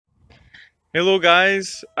Hello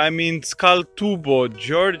guys, I'm in Tskaltubo,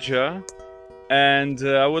 Georgia, and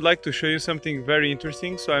I would like to show you something very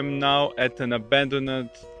interesting. So I'm now at an abandoned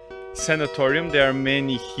sanatorium. There are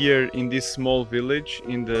many here in this small village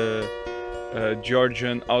in the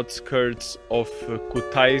Georgian outskirts of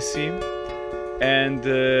Kutaisi, and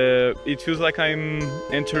it feels like I'm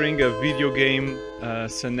entering a video game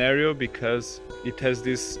scenario because it has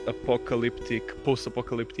this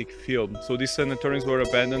post-apocalyptic feel. So these sanatoriums were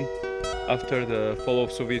abandoned after the fall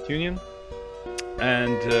of Soviet Union,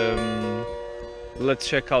 and let's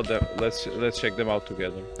check them out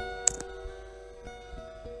together.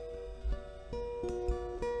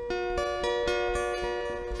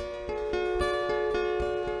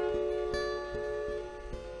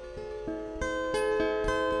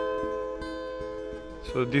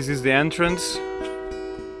 So this is the entrance.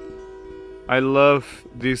 I love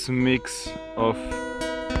this mix of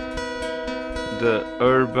the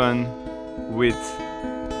urban with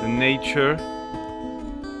the nature.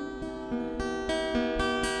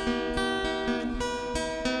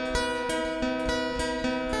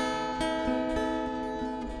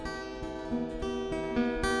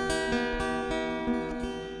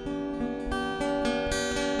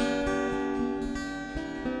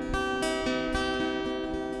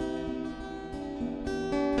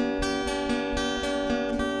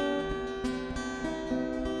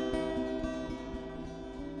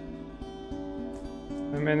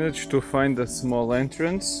 I managed to find a small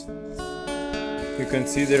entrance. You can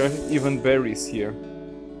see there are even berries here.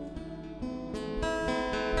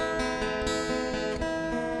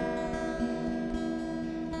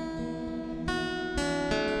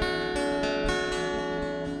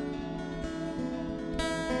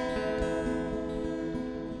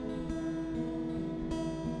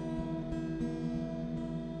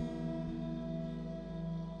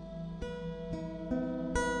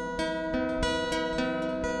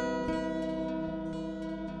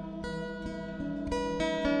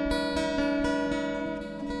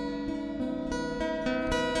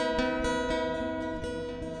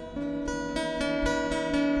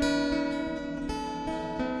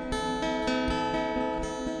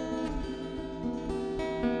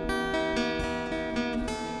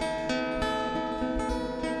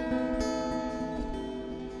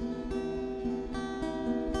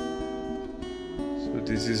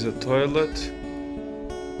 This is a toilet,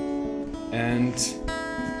 and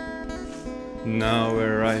now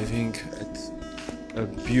we're arriving at a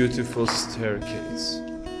beautiful staircase.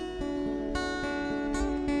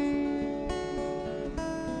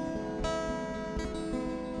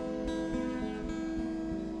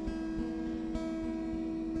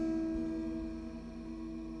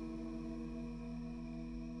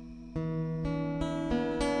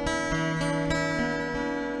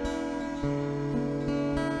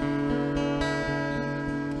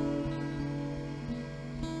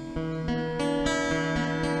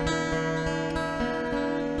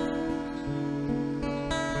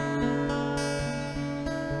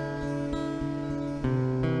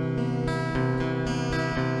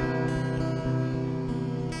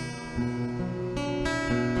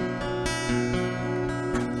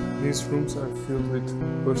 These rooms are filled with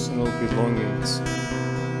personal belongings.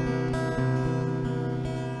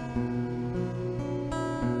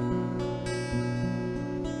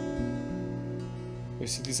 You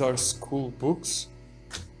see, these are school books,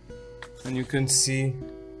 and you can see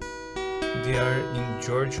they are in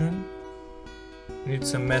Georgian, and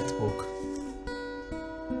it's a math book.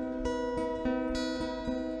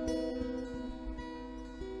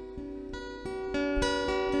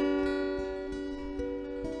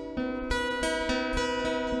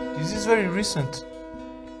 This is very recent,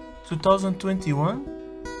 2021.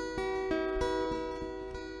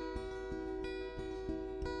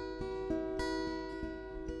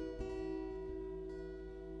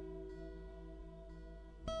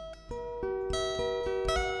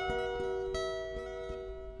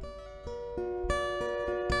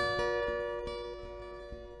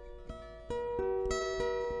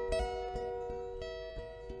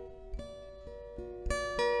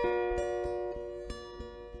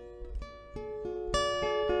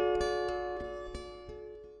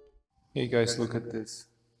 Hey guys, look at this.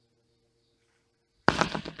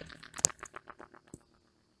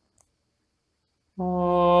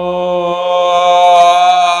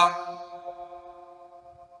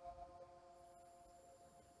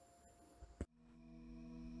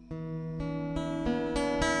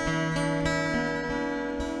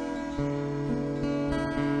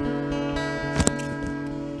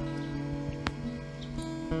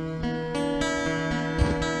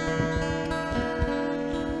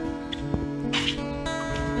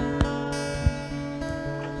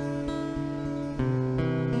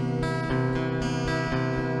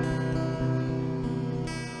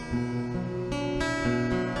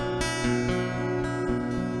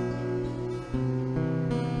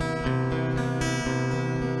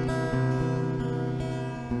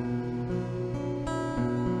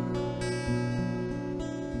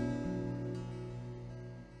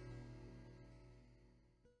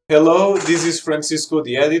 Hello, this is Francisco,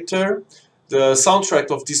 the editor. The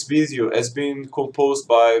soundtrack of this video has been composed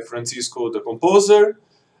by Francisco, the composer.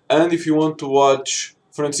 And if you want to watch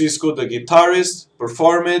Francisco, the guitarist,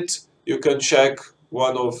 perform it, you can check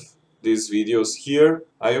one of these videos here.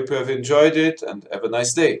 I hope you have enjoyed it and have a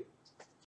nice day.